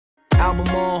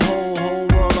album on hold, whole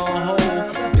world on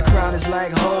hold. The crowd is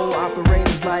like ho,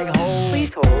 operators like ho.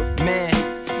 Please hold. Man,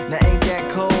 now ain't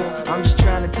that cold? I'm just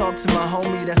trying to talk to my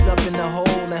homie that's up in the hole.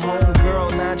 And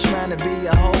homegirl not trying to be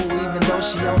a hoe, even though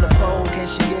she on the pole. Can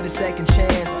she get a second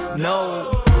chance?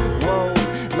 No. Whoa,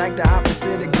 like the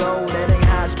opposite of gold. That ain't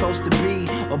how it's supposed to be.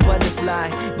 Or butterfly,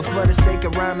 but for the sake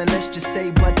of rhyming, let's just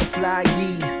say butterfly,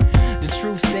 yee. The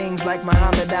truth stings like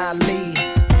Muhammad Ali.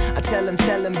 I tell him,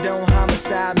 don't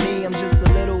homicide me. I'm just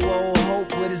a little old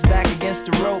hope with his back against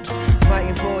the ropes,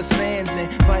 fighting for his fans and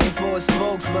fighting for his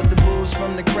folks. But the boos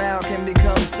from the crowd can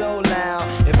become so loud.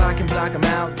 If I can block him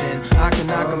out, then I can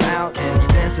knock him out and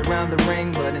dance around the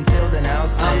ring. But until then, I'll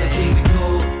say I'ma keep it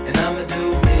cool and I'ma do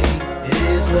me. It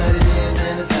is what it is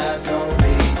and it's how it's gonna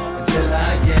be until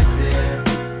I get there.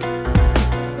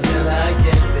 Until I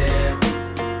get there.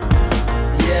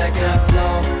 Yeah, I got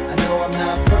flaws. I know I'm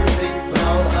not perfect, but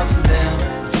all the ups and downs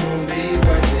will soon be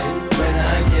worth it when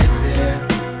I get there.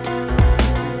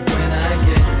 When I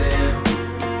get there.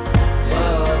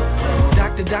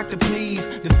 Whoa. Doctor,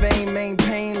 please, the fame ain't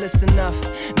painless enough.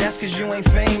 That's cause you ain't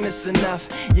famous enough.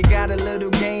 You got a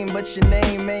little game, but your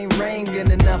name ain't ringing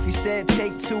enough. He said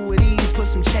take two of these, put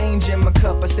some change in my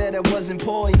cup. I said I wasn't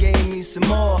poor, he gave me some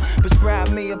more.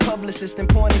 Prescribed me a publicist and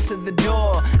pointed to the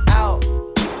door. Out,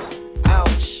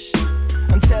 ouch.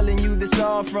 I'm telling you this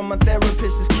all from my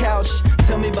therapist's couch.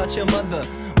 Tell me about your mother,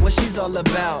 what she's all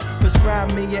about.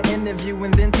 Prescribed me an interview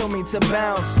and then told me to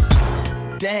bounce.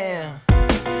 Damn.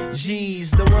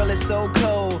 Jeez, the world is so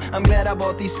cold. I'm glad I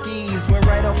bought these skis. Went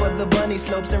right off of the bunny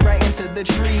slopes and right into the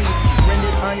trees.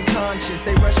 Rendered unconscious,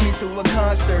 they rushed me to a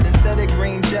concert. Instead of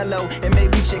green jello and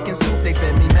maybe chicken soup, they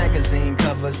fed me magazine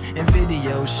covers and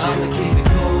video shoots. I'ma keep it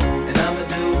cool and I'ma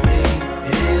do me.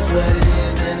 It is what it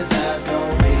is and it's how it's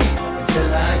gonna be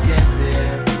until I get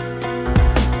there.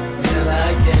 Until I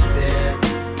get there.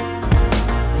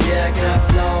 Yeah, I got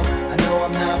flaws. I know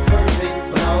I'm not perfect,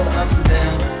 but all the ups and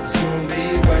downs will soon be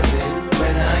worth it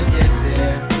when I get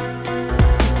there.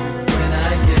 When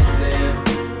I get there.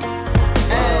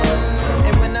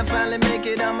 And when I finally make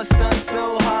it, I'ma stunt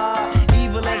so hard.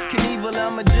 Evil as Knievel,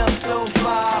 I'ma jump so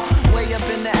far. Way up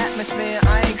in the atmosphere,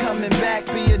 I ain't coming back.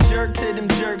 Be a jerk to them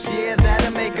jerks, yeah,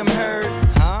 that'll make them hurt.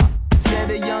 Huh? Said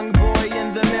a young boy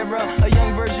in the mirror, a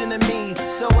young version of me.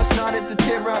 So I started to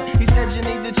tear up. He said you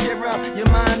need to cheer up, your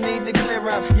mind need to clear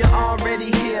up. You're already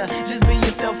here, just be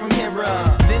yourself from here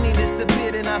up. Then he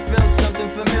disappeared and I felt something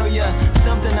familiar.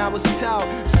 Something I was taught,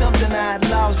 something I had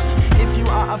lost. If you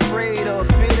are afraid or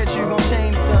fear that you gon'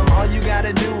 change some, all you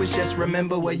gotta do is just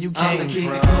remember where you came from. I'ma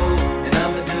keep it cool and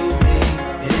I'ma do me.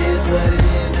 It is what it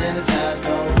is and it's how it's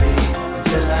gonna